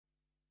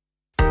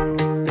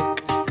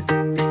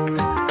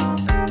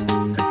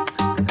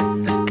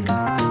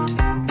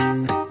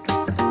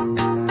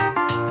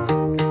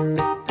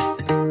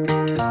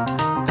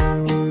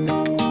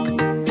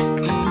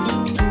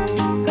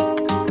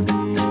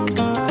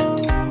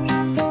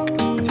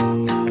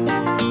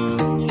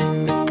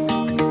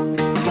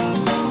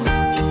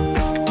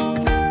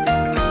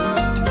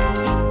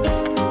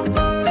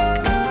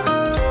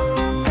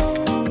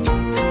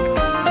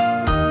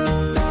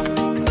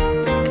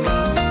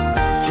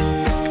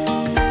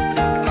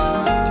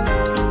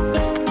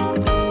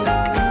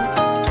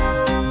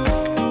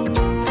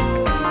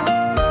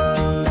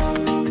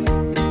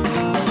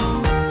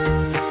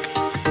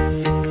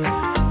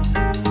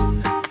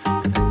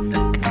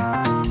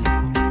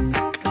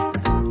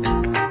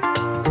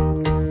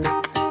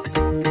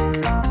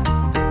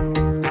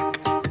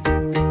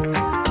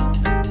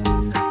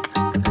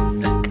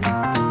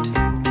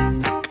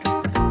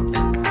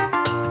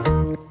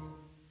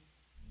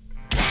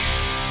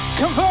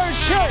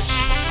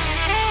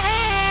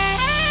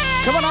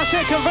Come on, I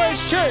said Converge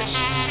Church.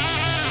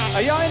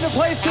 Are y'all in the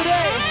place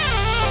today?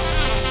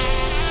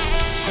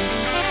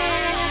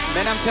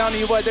 Man, I'm telling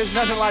you what, there's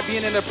nothing like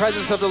being in the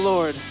presence of the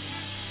Lord.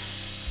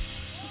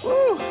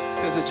 Woo!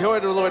 Because the joy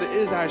of the Lord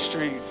is our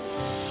strength.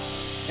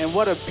 And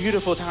what a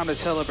beautiful time to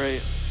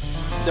celebrate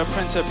the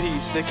Prince of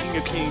Peace, the King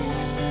of Kings,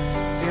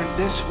 during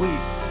this week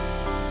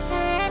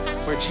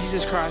where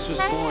Jesus Christ was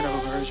born of a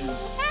virgin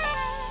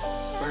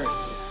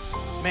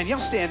birth. Man, y'all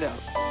stand up.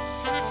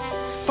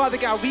 Father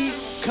God, we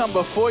come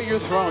before your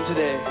throne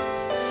today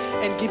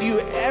and give you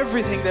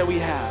everything that we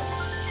have.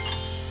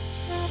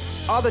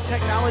 All the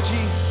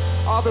technology,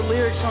 all the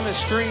lyrics on the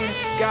screen,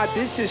 God,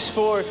 this is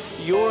for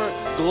your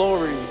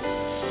glory.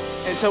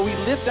 And so we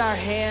lift our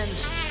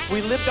hands,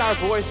 we lift our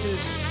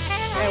voices,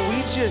 and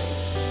we just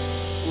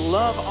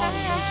love on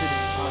you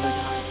today, Father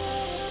God.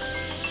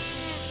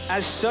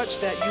 As such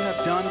that you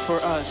have done for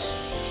us,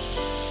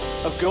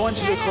 of going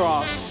to the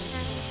cross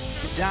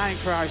and dying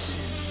for our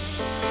sins.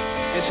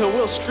 And so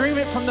we'll scream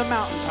it from the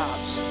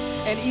mountaintops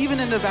and even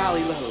in the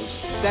valley lows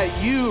that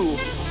you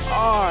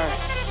are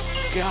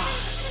God.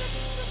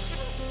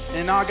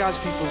 And all God's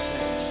people say,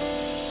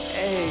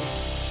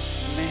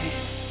 amen.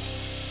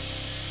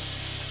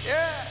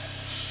 Yeah.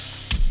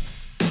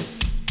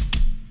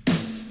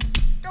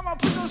 Come on,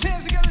 put those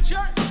hands together,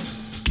 church.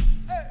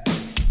 Hey.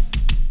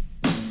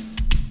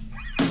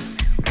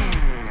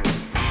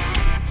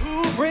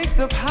 Who breaks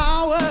the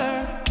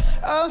power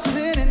of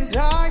sin and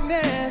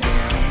darkness?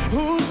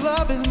 Whose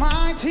love is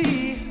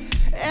mighty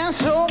and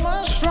so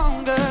much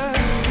stronger?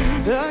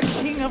 The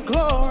King of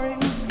glory,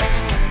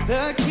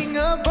 the King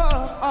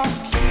above all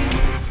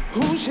kings,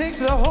 who shakes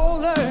the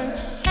whole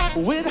earth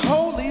with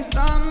holy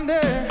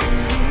thunder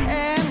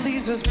and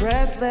leaves us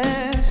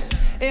breathless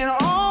in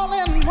awe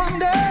and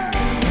wonder.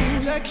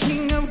 The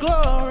King of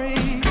glory,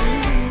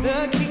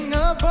 the King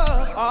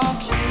above all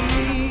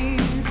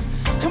kings.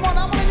 Come on,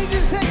 I'm gonna need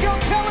you to say, go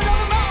tell it on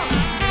the mountain.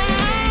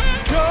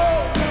 Go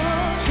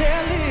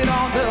tell it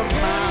on the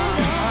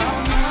mountain,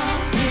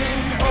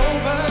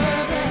 over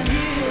the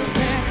hills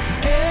and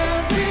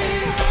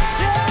everywhere.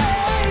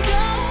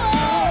 Go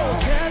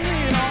tell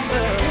it on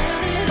the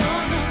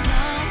mountain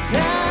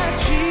that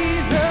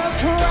Jesus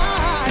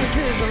Christ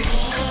is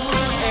born.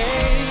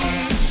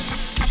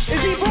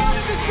 Is he born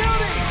in this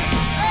building?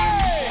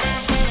 Hey!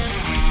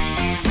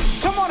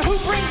 Come on, who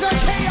brings our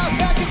chaos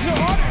back into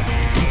order?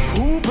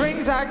 Who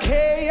brings our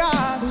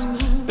chaos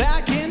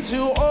back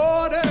into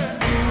order?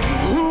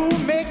 Who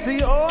makes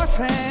the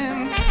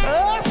orphan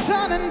a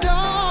son and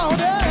daughter?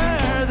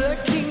 The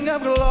King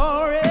of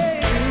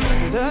glory,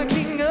 the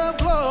King of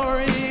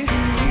glory,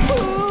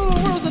 who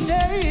rules the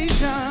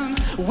nation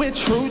with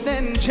truth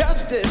and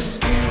justice,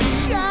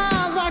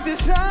 shines like the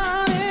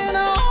sun in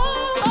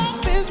all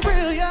of his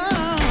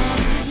brilliance.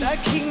 The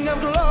King of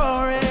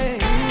glory,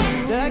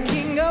 the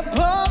King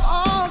above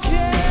all kings.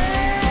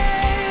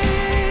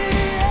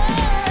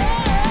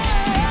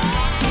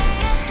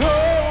 Go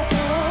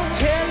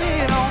tell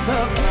it on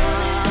the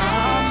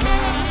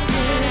mountain,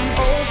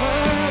 over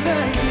the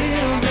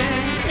hills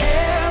and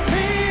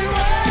everywhere.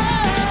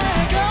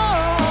 Go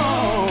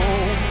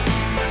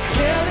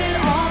tell it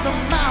on the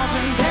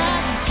mountain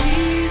that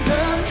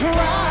Jesus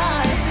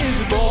Christ is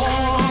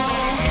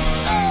born.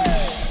 Hey!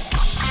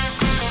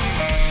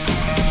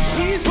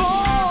 He's born.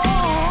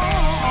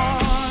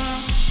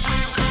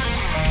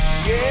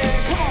 Yeah,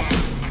 come on.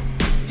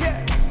 Yeah.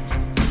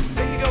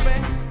 There you go,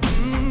 man.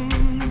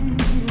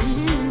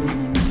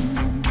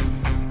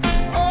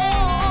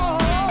 Oh,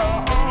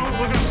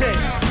 we're gonna say,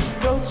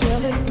 go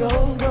tell it, go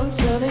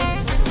tell it,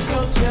 go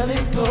tell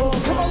it, go.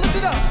 Come on, lift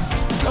it up.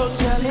 Go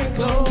tell it,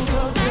 go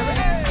tell it,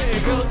 hey,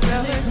 go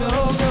tell it, go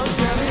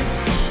tell it,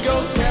 go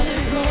tell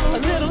it, go. A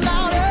little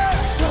louder,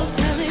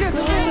 just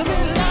a little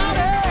bit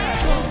louder.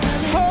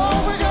 Oh,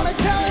 we're gonna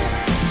tell it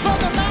from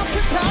the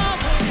mountaintop.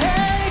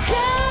 Hey,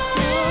 go.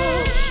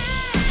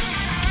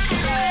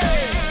 Hey.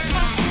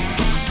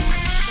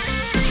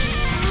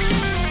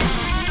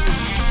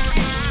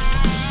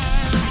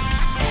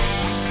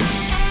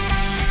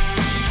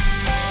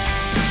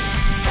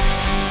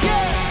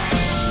 Yeah.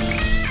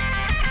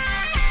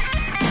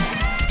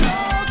 Go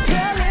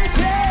tell it,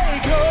 say,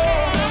 go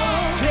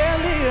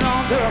tell it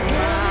on the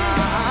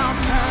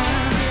mountain,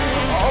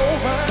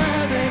 over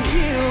the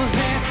hills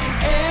and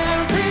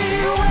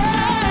everywhere.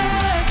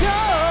 Go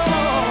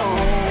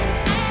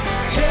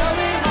tell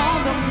it on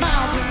the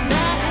mountain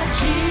that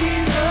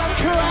Jesus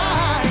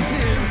Christ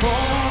is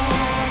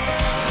born.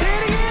 Say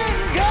it again,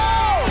 go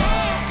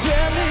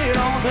tell it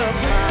on the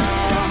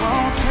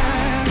mountain,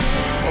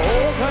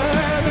 over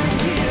the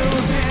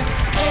hills and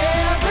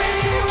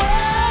everywhere.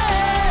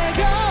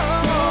 Go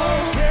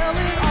tell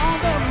it on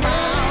the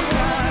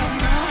mountain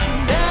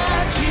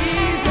that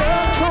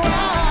Jesus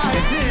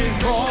Christ is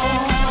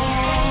born.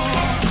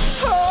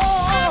 Oh,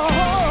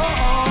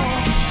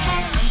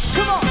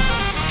 come on,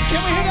 can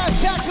we hear that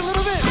sax a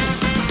little bit?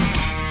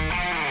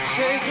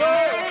 Say go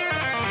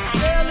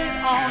tell it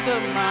on the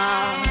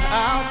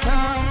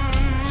mountain,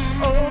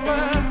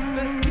 over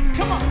the.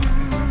 Come on,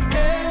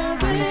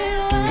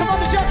 everywhere. Come on,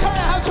 did y'all come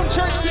to have some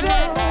church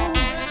today?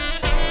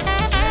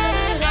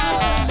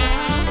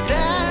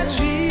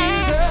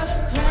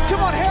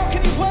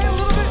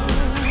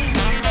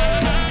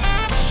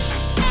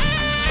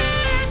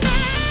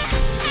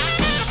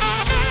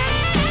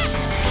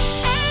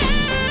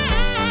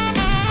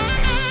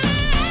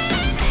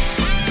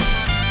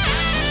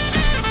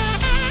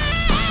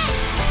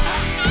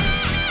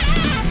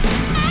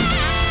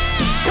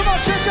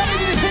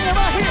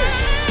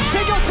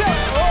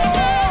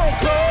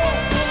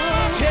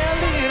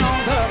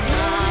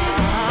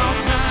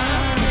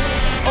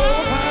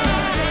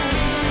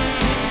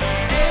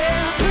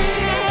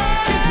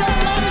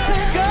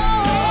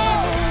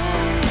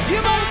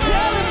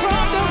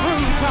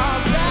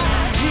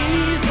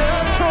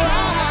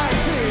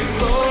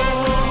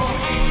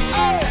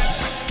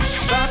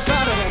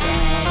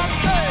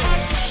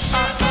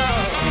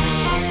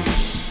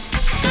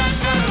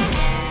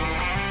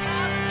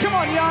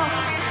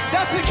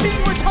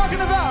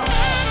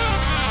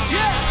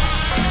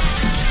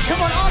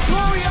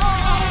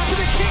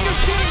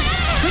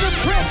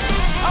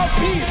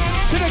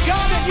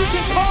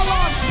 can call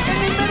on in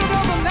the middle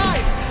of the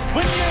night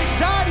when your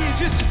anxiety has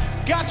just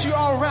got you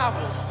all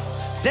raveled.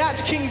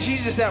 That's King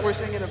Jesus that we're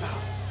singing about.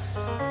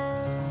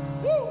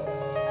 Woo!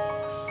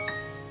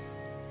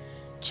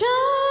 Joy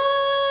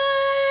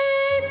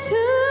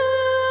to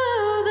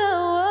the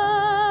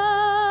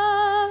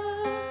world,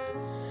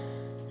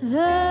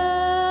 the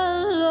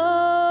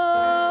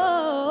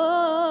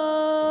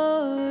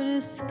Lord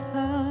is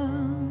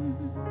come.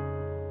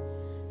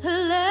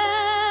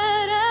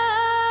 Let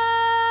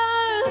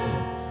earth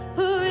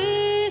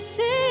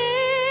receive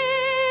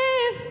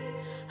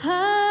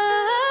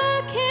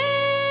her King.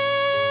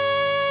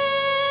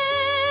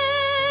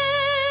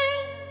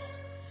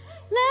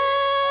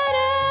 Let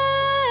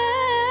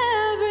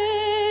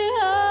every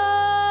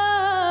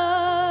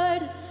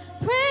heart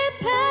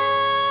prepare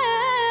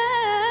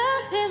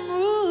him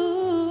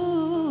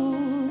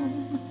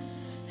room,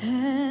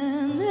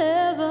 and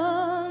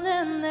heaven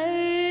and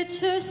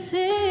nature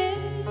sing,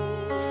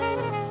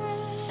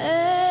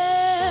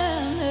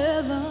 and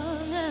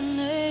heaven and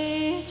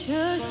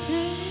nature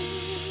sing,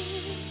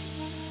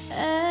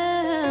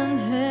 and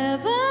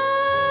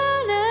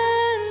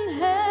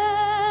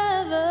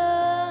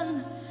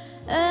heaven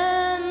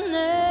and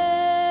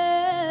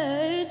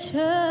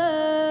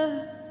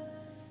nature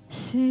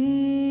sing.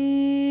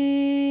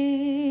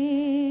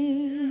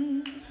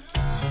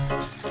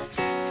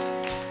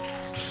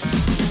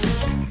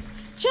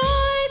 Joy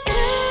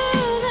to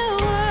the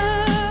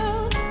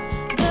world,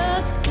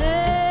 the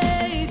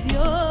Savior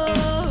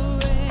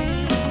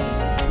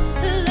reigns.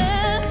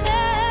 Let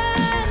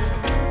men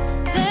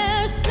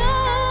their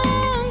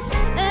songs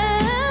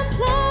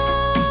employ,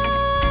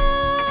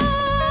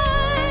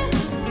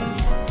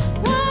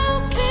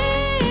 while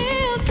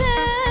fields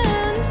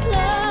and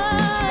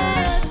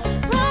floods,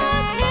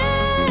 rock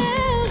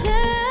hills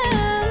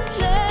and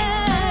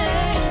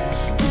plains,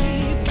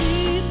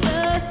 repeat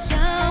the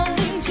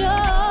sounding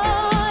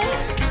joy,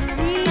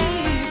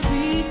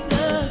 repeat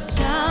the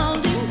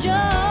sounding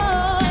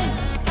joy,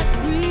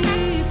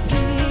 repeat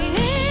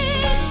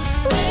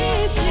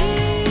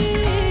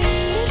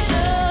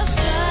the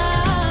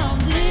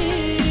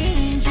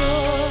sounding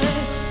joy.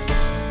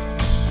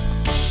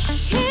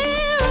 He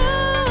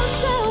rules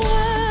the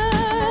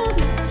world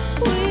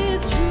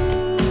with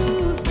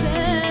truth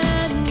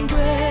and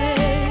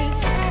grace,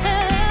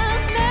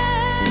 and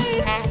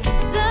makes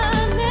the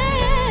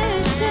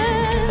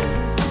nations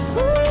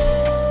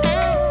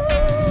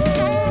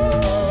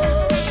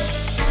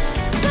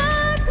the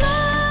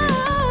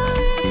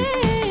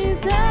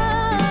glories of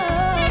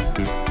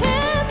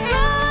his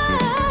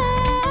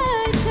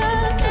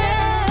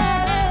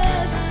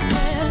righteousness,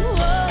 and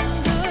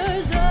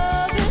wonders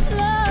of his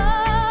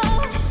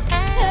love,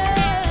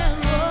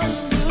 and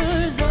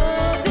wonders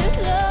of his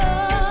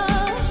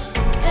love,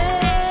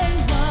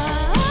 and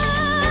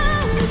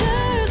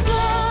wonders of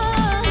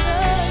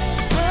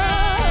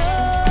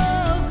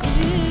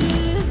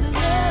his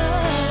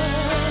love.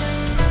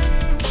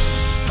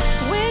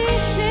 We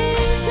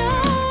sing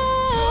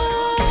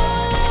joy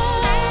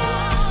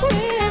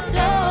with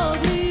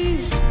glory,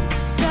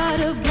 God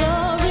of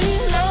glory,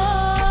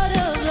 Lord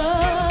of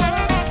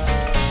love.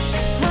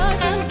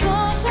 Hearts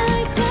unfold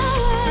like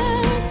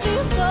flowers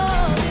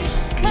before thee,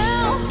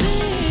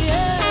 healthy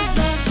as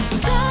the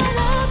sun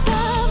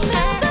above the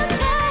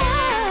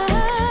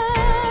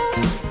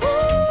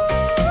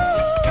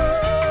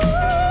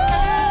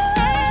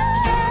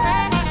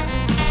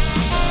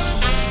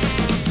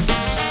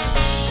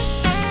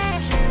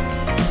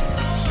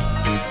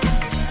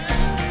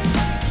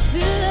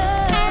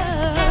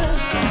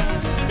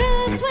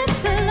Fill us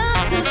with the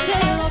light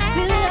today, Lord,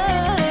 fill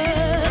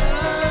us.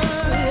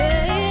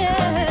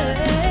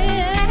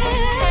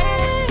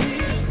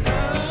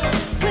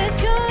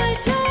 With joy,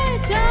 joy,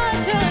 joy,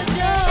 joy,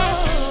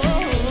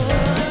 joy.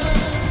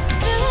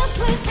 Fill us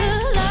with the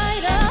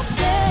light of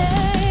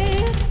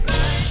day.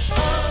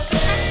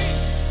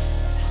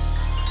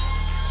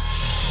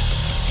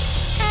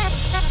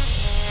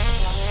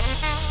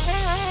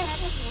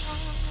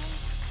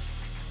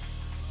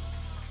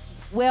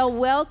 Well,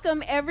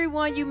 welcome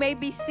everyone. You may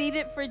be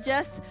seated for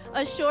just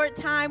a short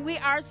time. We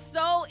are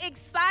so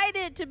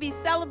excited to be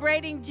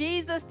celebrating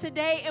Jesus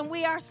today, and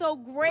we are so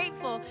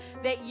grateful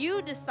that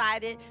you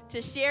decided to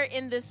share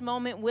in this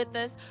moment with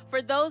us.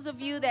 For those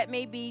of you that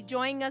may be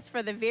joining us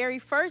for the very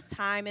first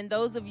time, and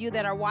those of you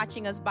that are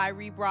watching us by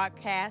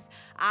rebroadcast,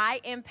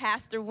 I am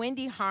Pastor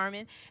Wendy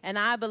Harmon, and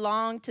I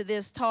belong to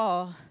this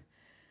tall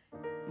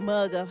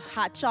mug of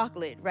hot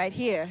chocolate right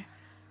here,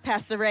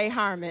 Pastor Ray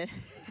Harmon.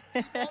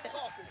 Keep on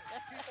talking.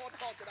 Keep on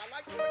talking. I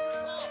like the way you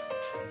talk.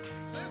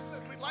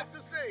 Listen, we'd like to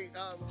say.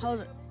 Hold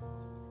on.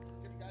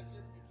 Can you guys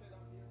hear me? You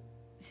cannot hear me?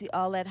 See,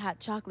 all that hot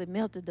chocolate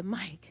melted the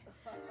mic.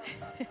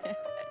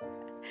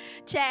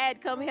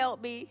 Chad, come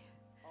help me.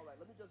 All right,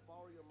 let me just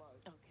borrow your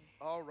mic. Okay.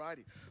 All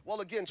righty.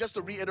 Well, again, just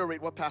to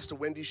reiterate what Pastor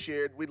Wendy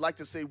shared, we'd like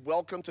to say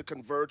welcome to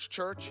Converge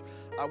Church.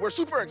 We're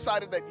super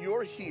excited that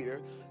you're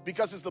here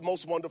because it's the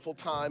most wonderful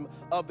time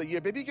of the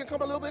year. Baby, you can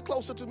come a little bit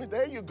closer to me.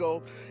 There you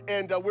go.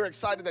 And we're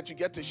excited that you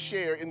get to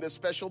share in this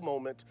special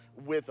moment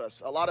with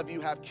us. A lot of you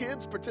have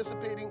kids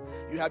participating.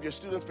 You have your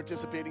students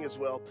participating as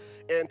well.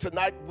 And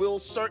tonight will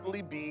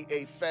certainly be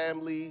a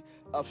family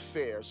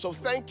affair. So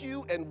thank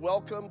you and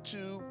welcome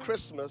to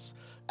Christmas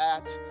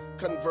at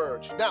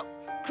Converge. Now,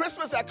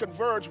 Christmas at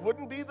Converge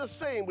wouldn't be the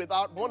same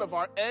without one of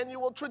our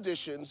annual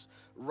traditions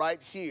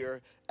right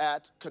here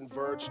at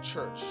Converge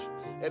Church.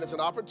 And it's an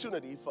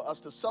opportunity for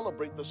us to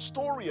celebrate the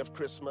story of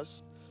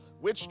Christmas,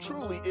 which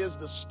truly is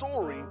the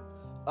story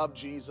of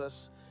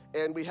Jesus.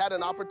 And we had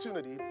an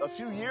opportunity a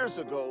few years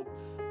ago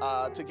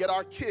to get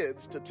our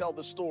kids to tell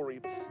the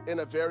story in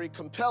a very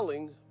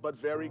compelling but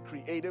very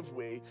creative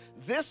way.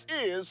 This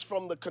is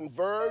from the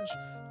Converge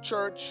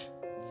Church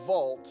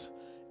Vault,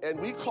 and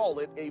we call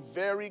it a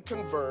Very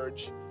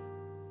Converge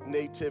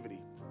Nativity.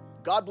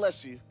 God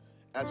bless you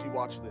as you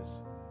watch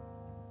this.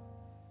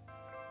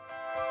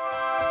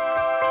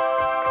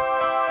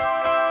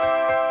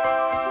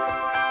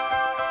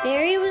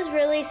 Mary was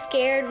really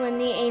scared when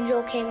the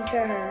angel came to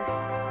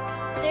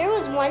her. There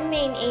was one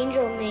main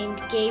angel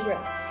named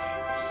Gabriel.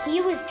 He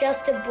was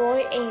just a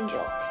boy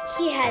angel.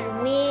 He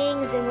had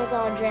wings and was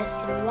all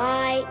dressed in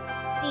white.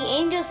 The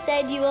angel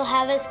said, "You will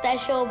have a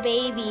special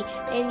baby,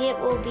 and it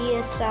will be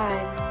a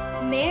son."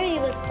 Mary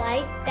was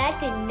like, that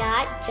did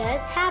not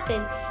just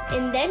happen.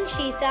 And then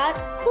she thought,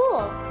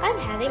 cool, I'm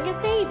having a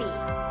baby.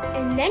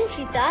 And then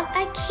she thought,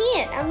 I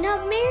can't, I'm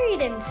not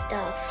married and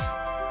stuff.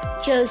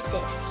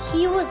 Joseph,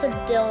 he was a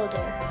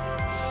builder.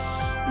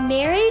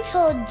 Mary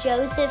told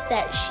Joseph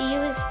that she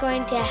was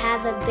going to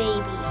have a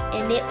baby,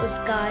 and it was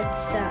God's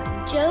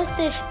son.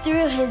 Joseph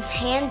threw his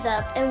hands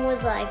up and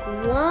was like,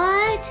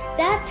 what?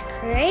 That's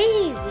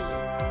crazy.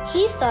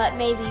 He thought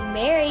maybe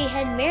Mary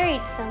had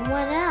married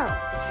someone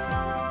else.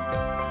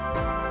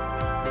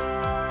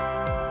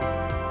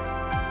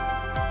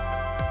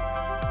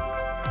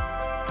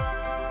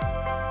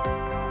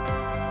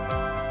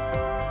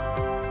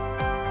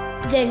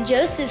 Then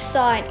Joseph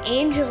saw an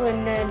angel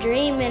in a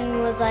dream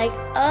and was like,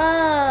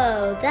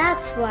 oh,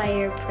 that's why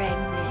you're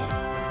pregnant.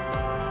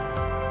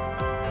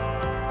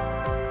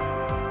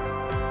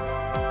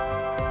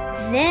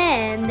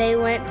 Then they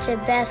went to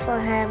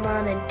Bethlehem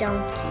on a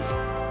donkey.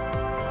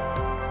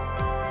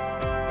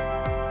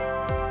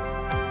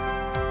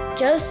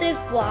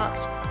 Joseph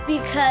walked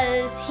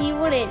because he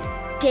wouldn't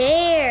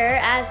dare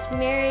ask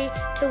Mary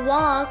to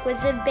walk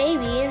with a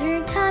baby in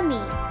her tummy.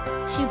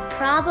 She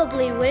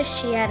probably wished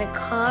she had a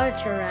car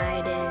to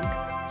ride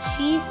in.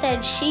 She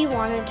said she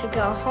wanted to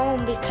go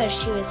home because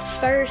she was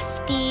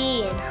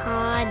thirsty and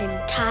hot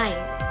and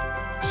tired.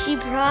 She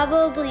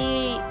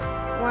probably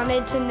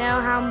wanted to know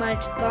how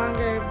much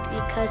longer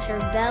because her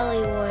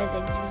belly was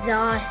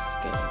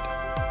exhausted.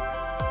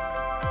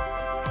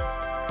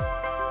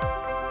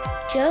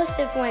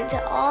 Joseph went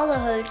to all the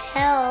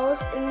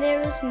hotels and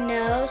there was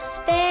no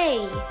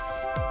space.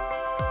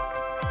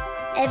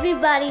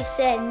 Everybody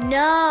said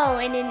no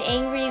in an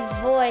angry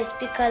voice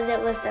because it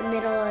was the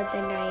middle of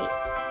the night.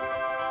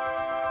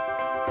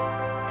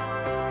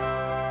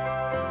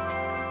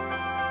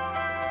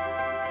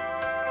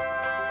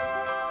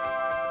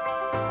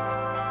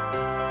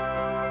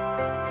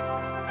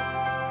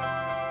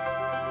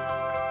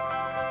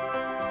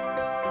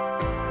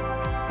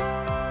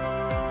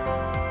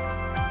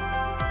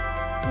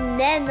 And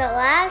then the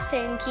last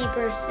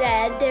innkeeper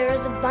said there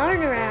was a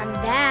barn around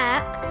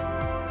back.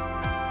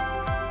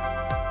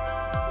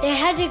 They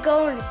had to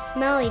go in a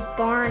smelly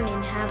barn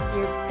and have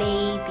their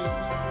baby.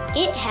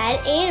 It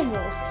had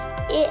animals.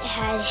 It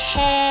had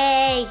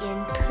hay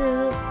and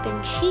poop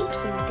and sheep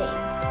and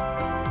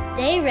things.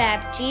 They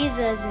wrapped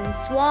Jesus in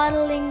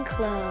swaddling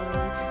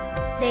clothes.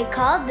 They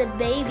called the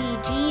baby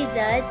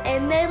Jesus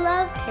and they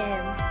loved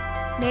him.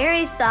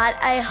 Mary thought,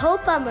 I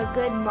hope I'm a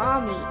good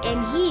mommy,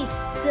 and he's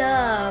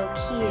so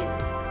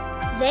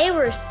cute. They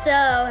were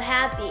so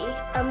happy.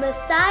 A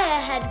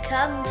Messiah had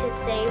come to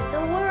save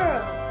the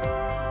world.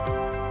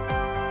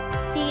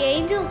 The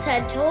angels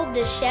had told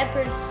the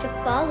shepherds to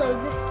follow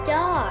the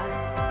star.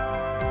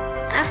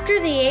 After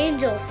the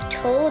angels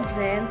told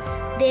them,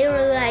 they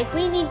were like,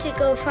 we need to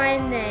go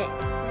find the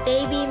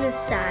baby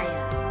Messiah.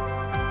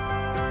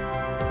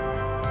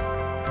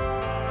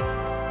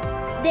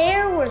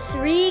 There were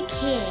 3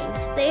 kings.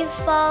 They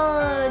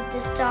followed the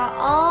star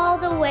all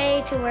the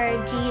way to where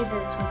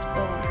Jesus was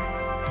born.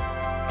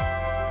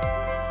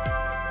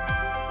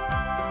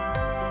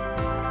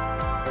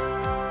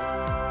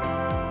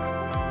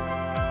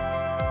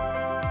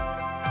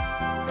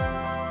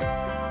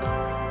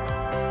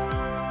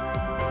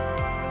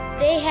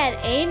 They had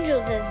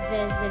angels as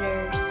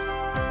visitors.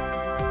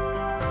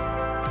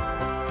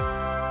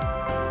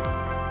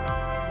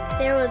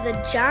 There was a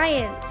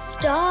giant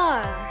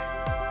star.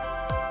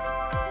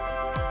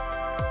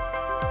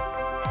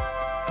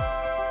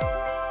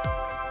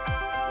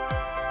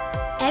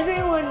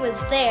 Everyone was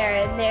there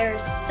and they were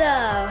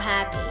so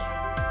happy.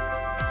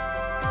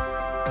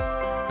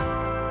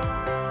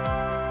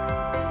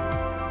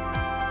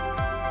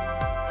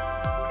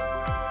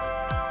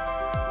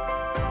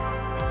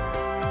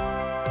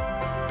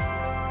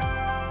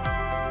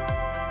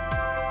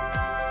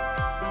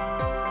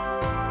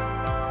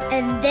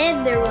 And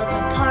then there was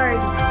a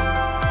party.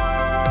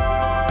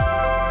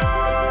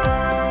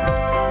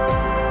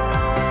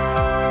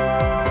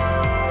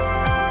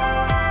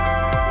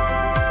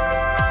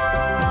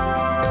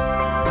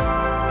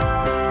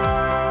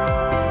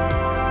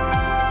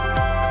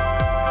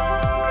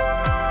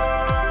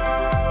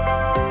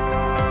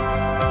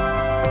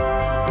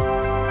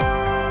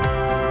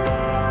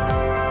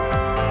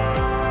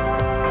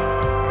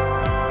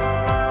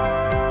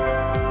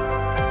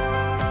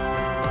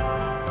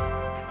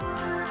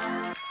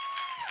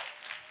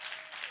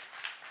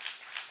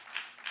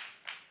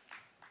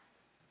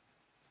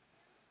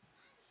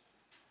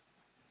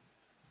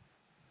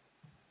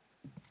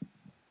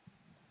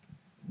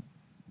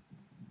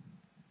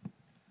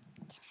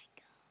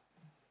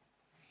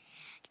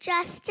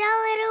 Just a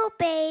little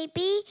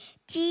baby,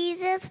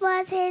 Jesus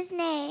was his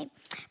name.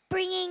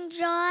 Bringing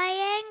joy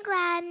and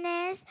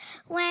gladness,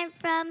 when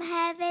from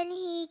heaven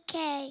he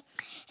came.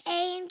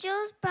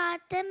 Angels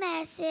brought the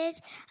message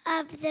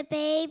of the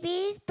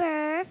baby's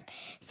birth,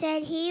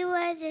 said he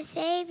was a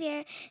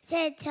savior,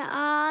 said to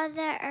all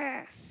the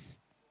earth.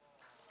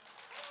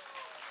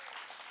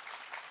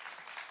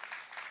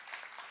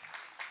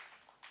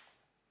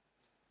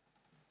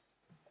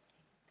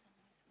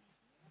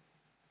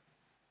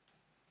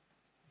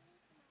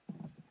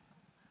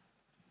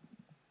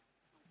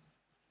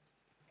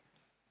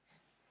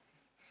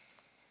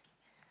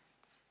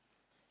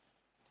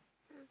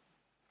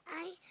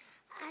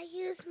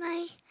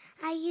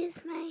 I use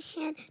my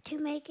hand to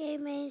make a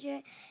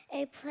manger,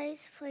 a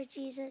place for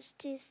Jesus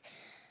to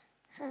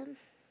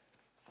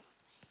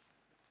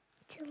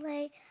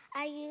lay.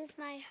 I use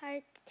my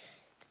heart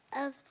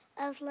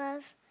of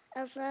love,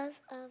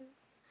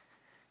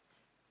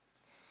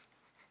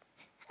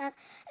 a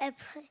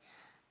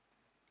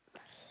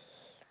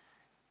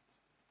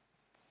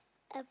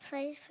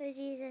place for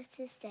Jesus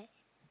to stay.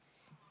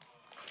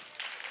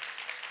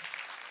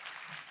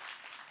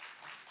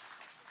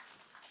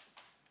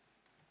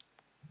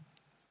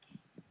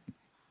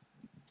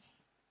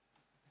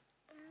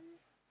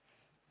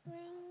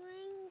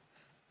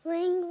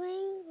 Ring,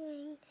 ring,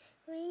 ring,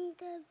 ring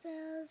the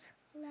bells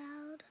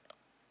loud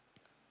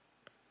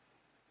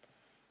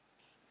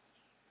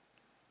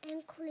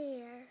and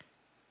clear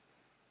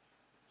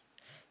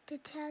to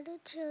tell the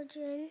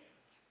children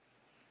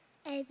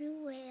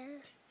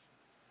everywhere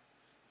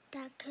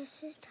that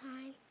Christmas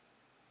time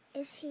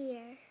is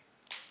here.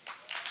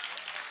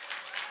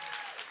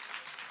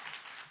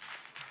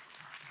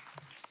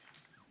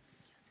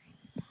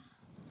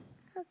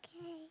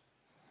 Okay.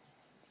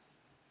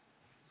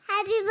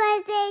 Happy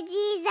birthday,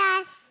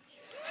 Jesus.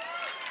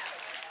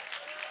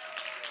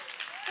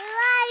 We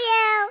love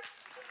you.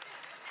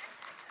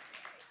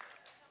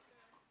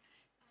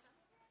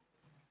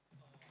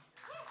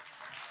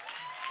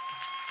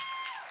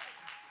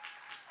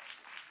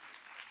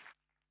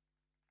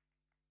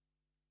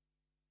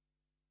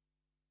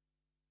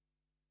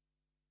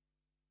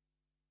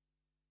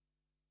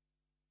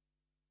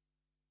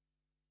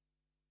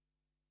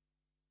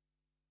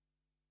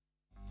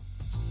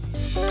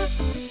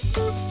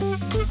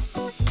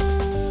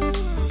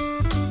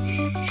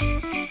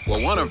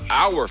 Well, one of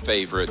our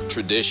favorite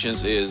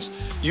traditions is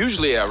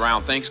usually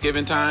around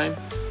Thanksgiving time,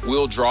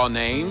 we'll draw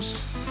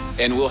names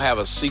and we'll have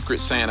a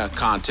Secret Santa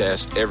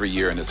contest every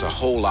year, and it's a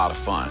whole lot of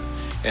fun.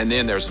 And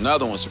then there's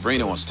another one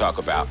Sabrina wants to talk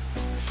about.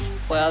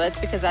 Well, that's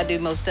because I do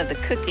most of the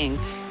cooking.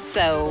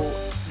 So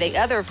the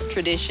other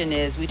tradition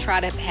is we try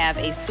to have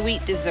a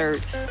sweet dessert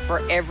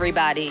for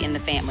everybody in the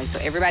family. So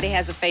everybody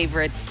has a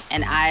favorite,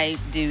 and I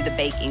do the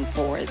baking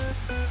for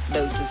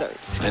those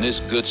desserts. And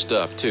it's good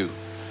stuff, too.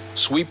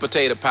 Sweet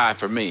potato pie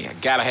for me. I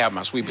gotta have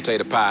my sweet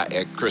potato pie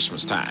at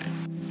Christmas time.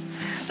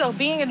 So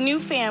being a new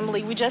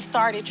family, we just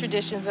started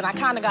traditions, and I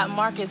kind of got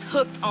Marcus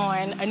hooked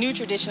on a new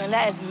tradition, and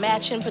that is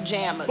matching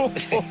pajamas.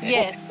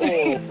 Yes,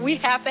 we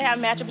have to have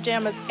matching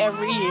pajamas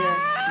every year.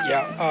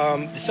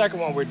 Yeah, the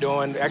second one we're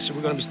doing, actually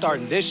we're gonna be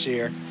starting this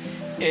year,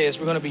 is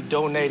we're gonna be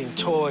donating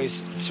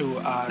toys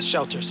to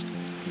shelters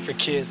for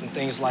kids and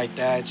things like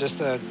that.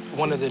 Just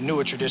one of the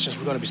newer traditions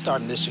we're gonna be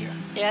starting this year.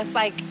 Yeah, it's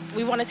like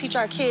we want to teach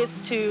our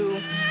kids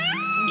to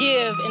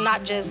give and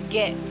not just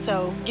get.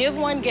 So give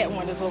one, get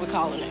one is what we're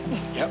calling it.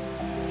 Yep.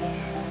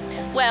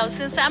 Well,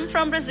 since I'm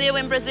from Brazil,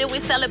 in Brazil we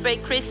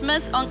celebrate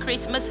Christmas on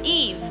Christmas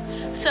Eve.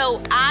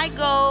 So I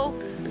go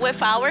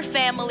with our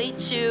family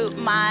to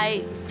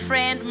my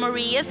friend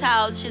Maria's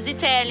house. She's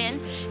Italian,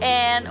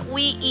 and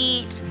we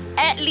eat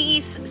at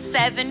least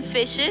 7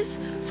 fishes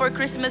for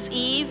Christmas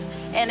Eve,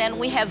 and then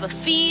we have a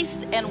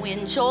feast and we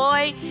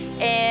enjoy,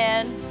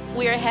 and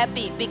we're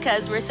happy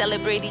because we're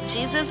celebrating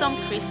Jesus on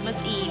Christmas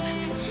Eve.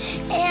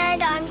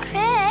 And on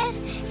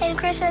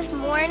Christmas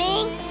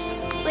morning,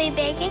 we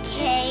bake a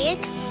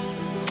cake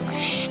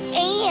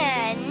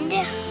and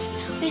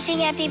we sing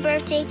happy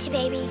birthday to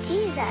baby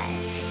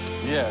Jesus.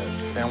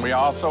 Yes, and we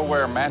also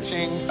wear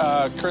matching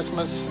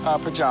Christmas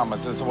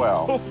pajamas as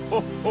well.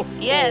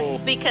 Yes,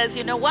 because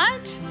you know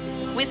what?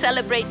 We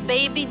celebrate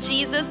baby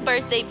Jesus'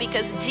 birthday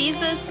because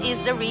Jesus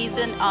is the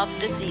reason of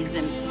the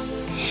season.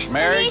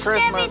 Merry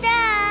Christmas.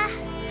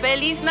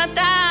 Feliz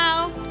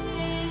Natal!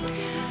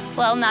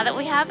 Well, now that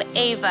we have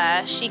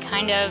Ava, she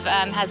kind of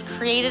has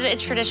created a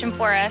tradition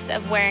for us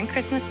of wearing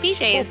Christmas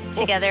PJs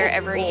together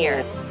every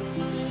year.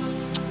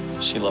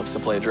 She loves to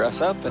play dress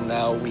up, and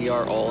now we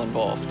are all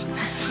involved.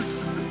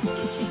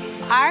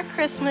 Our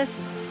Christmas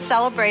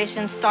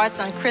celebration starts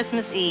on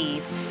Christmas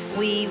Eve.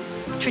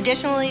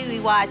 Traditionally we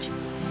watch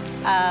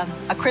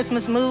a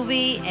Christmas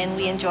movie and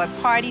we enjoy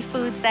party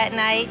foods that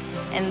night,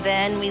 and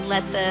then we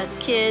let the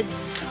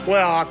kids.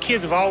 Well, our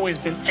kids have always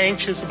been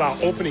anxious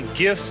about opening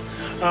gifts.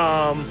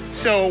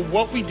 So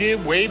what we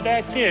did way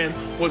back then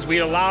was we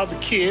allowed the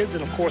kids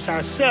and of course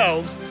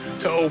ourselves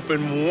to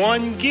open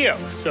one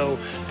gift. So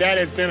that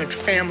has been a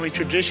family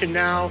tradition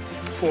now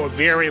for a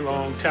very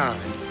long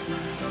time.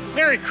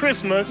 Merry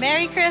Christmas.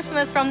 Merry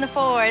Christmas from the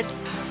Fords.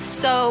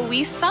 So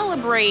we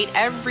celebrate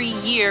every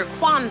year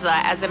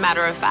Kwanzaa, as a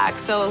matter of fact.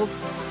 So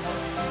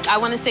I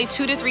want to say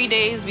 2 to 3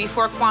 days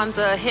before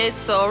Kwanzaa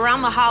hits. So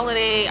around the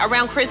holiday,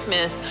 around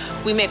Christmas,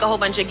 we make a whole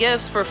bunch of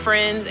gifts for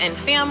friends and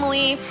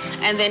family.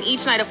 And then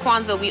each night of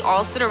Kwanzaa, we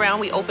all sit around,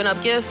 we open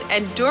up gifts.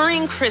 And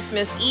during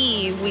Christmas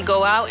Eve, we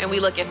go out and we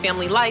look at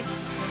family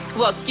lights.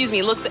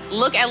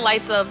 Look at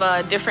lights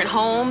of different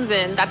homes.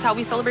 And that's how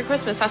we celebrate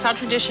Christmas. That's our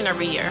tradition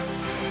every year.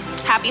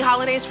 Happy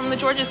holidays from the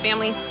Georges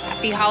family.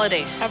 Happy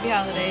holidays. Happy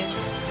holidays.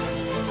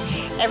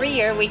 Every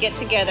year we get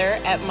together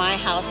at my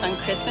house on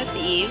Christmas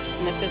Eve,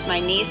 and this is my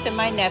niece and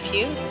my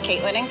nephew,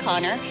 Caitlin and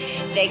Connor.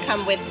 They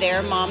come with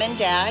their mom and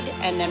dad,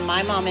 and then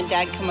my mom and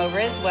dad come over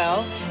as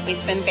well. We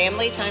spend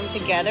family time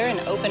together and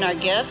open our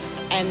gifts,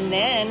 and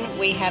then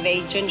we have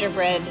a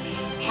gingerbread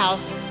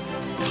house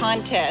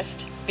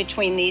contest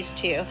between these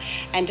two,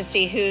 and to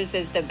see whose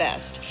is the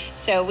best.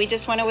 So we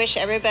just want to wish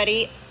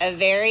everybody a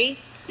very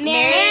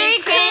Merry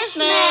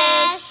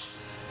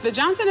Christmas! The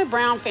Johnson and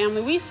Brown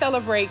family, we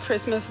celebrate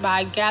Christmas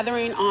by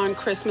gathering on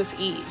Christmas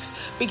Eve.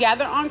 We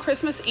gather on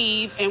Christmas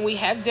Eve and we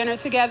have dinner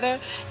together,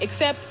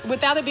 except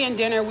without it being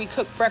dinner, we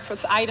cook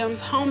breakfast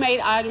items, homemade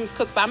items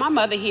cooked by my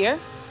mother here.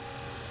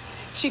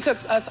 She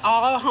cooks us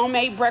all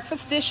homemade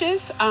breakfast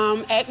dishes.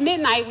 At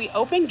midnight, we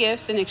open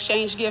gifts and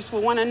exchange gifts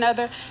with one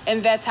another,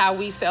 and that's how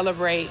we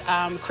celebrate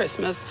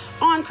Christmas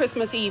on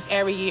Christmas Eve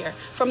every year.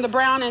 From the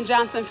Brown and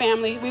Johnson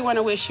family, we want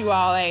to wish you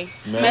all a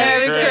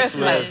Merry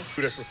Christmas.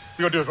 We're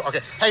gonna do this.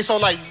 Okay. Hey, so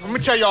let me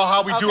tell y'all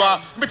how we do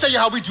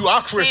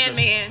our Christmas.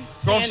 Sandman.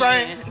 You know what I'm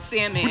saying?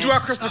 Sandman. We do our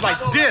Christmas like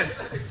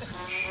this.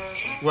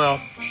 Well,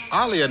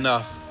 oddly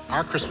enough,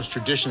 our Christmas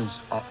traditions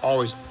are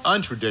always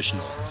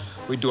untraditional.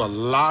 We do a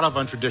lot of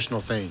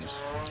untraditional things.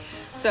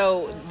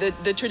 So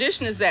the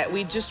tradition is that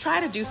we just try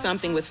to do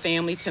something with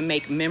family to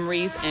make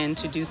memories and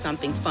to do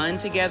something fun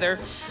together.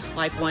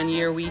 Like one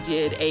year we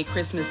did a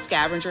Christmas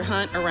scavenger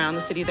hunt around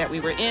the city that we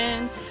were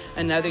in.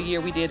 Another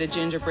year we did a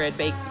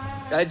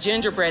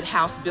gingerbread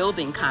house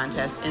building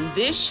contest. And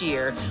this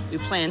year we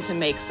plan to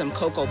make some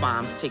cocoa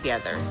bombs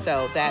together.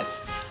 So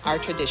that's our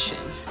tradition.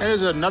 And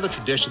there's another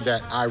tradition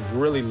that I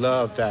really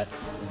love that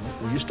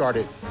when you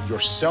started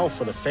yourself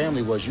for the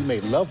family was you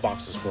made love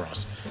boxes for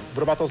us.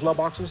 What about those love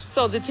boxes?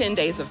 So the 10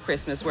 days of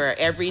Christmas, where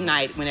every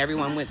night when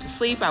everyone went to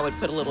sleep, I would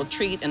put a little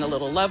treat and a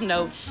little love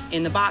note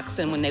in the box,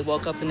 and when they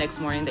woke up the next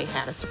morning, they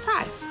had a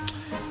surprise.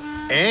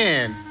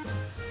 And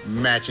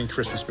matching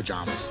Christmas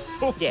pajamas.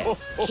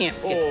 Yes, can't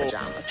forget the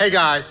pajamas. Hey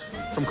guys,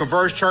 from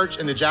Converge Church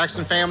and the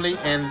Jackson family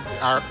and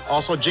our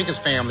also Jenkins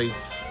family,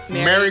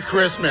 Merry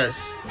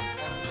Christmas.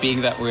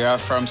 Being that we are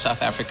from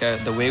South Africa,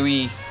 the way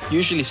we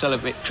usually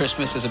celebrate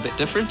Christmas is a bit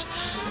different.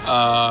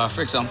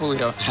 For example, we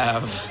don't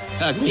have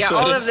ugly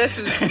sweaters. All of this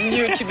is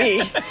new to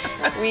me.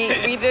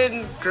 We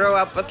didn't grow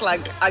up with like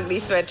ugly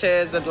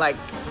sweaters and like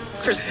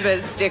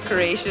Christmas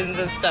decorations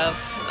and stuff.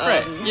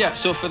 Right, yeah,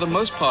 so for the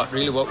most part,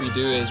 really what we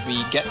do is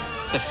we get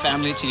the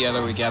family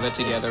together, we gather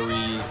together,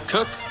 we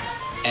cook,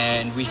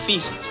 and we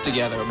feast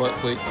together. What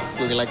we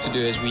like to do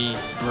is we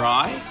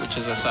braai, which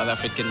is a South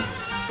African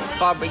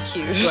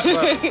barbecue.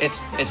 Well,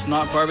 it's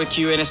not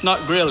barbecue and it's not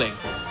grilling,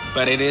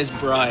 but it is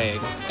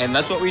braaiing, and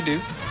that's what we do.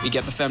 We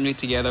get the family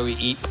together, we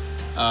eat,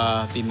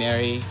 be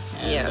merry,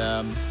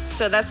 and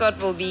so that's what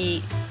we'll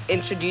be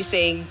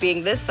introducing.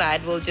 Being this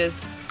side, we'll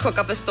just cook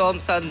up a storm,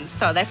 some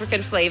South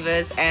African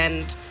flavors,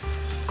 and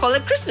call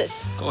it Christmas.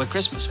 Call it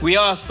Christmas. We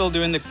are still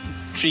doing the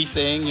tree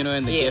thing,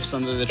 and the gifts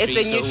under the tree.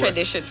 It's a new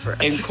tradition for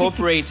us.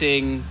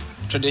 Incorporating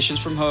traditions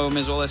from home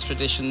as well as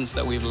traditions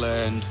that we've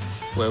learned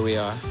where we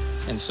are.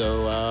 And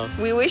so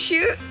we wish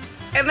you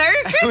a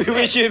Merry Christmas. We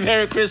wish you a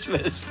Merry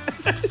Christmas.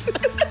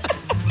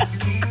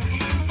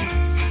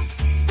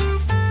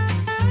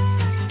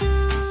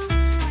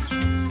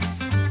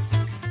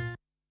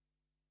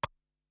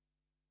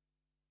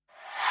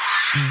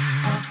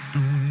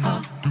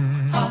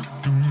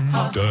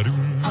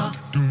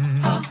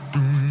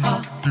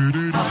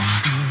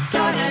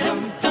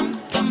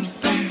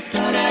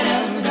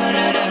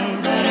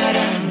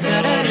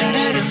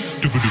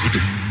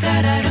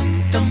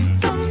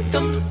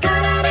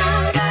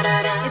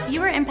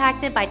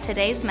 By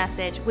today's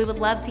message, we would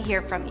love to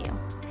hear from you.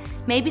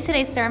 Maybe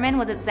today's sermon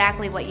was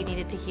exactly what you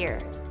needed to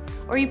hear,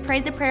 or you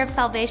prayed the prayer of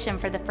salvation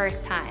for the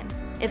first time.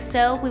 If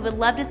so, we would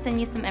love to send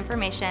you some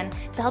information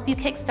to help you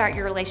kickstart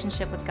your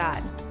relationship with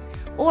God.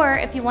 Or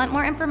if you want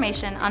more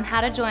information on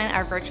how to join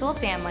our virtual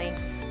family,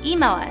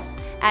 email us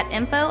at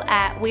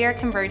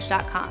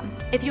info@weareconverge.com.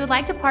 If you would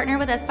like to partner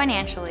with us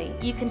financially,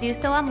 you can do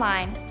so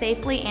online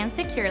safely and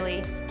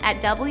securely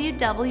at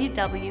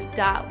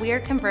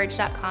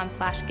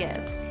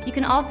www.weareconverge.com/give. You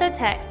can also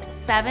text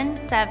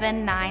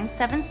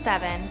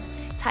 77977,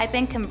 type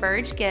in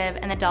Converge Give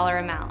and the dollar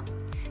amount.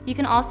 You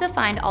can also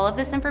find all of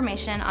this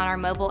information on our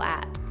mobile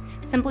app.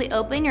 Simply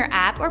open your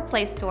app or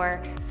Play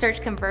Store,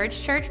 search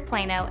Converge Church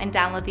Plano, and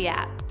download the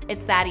app.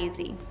 It's that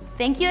easy.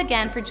 Thank you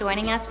again for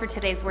joining us for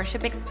today's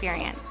worship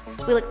experience.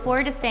 We look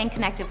forward to staying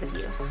connected with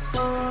you.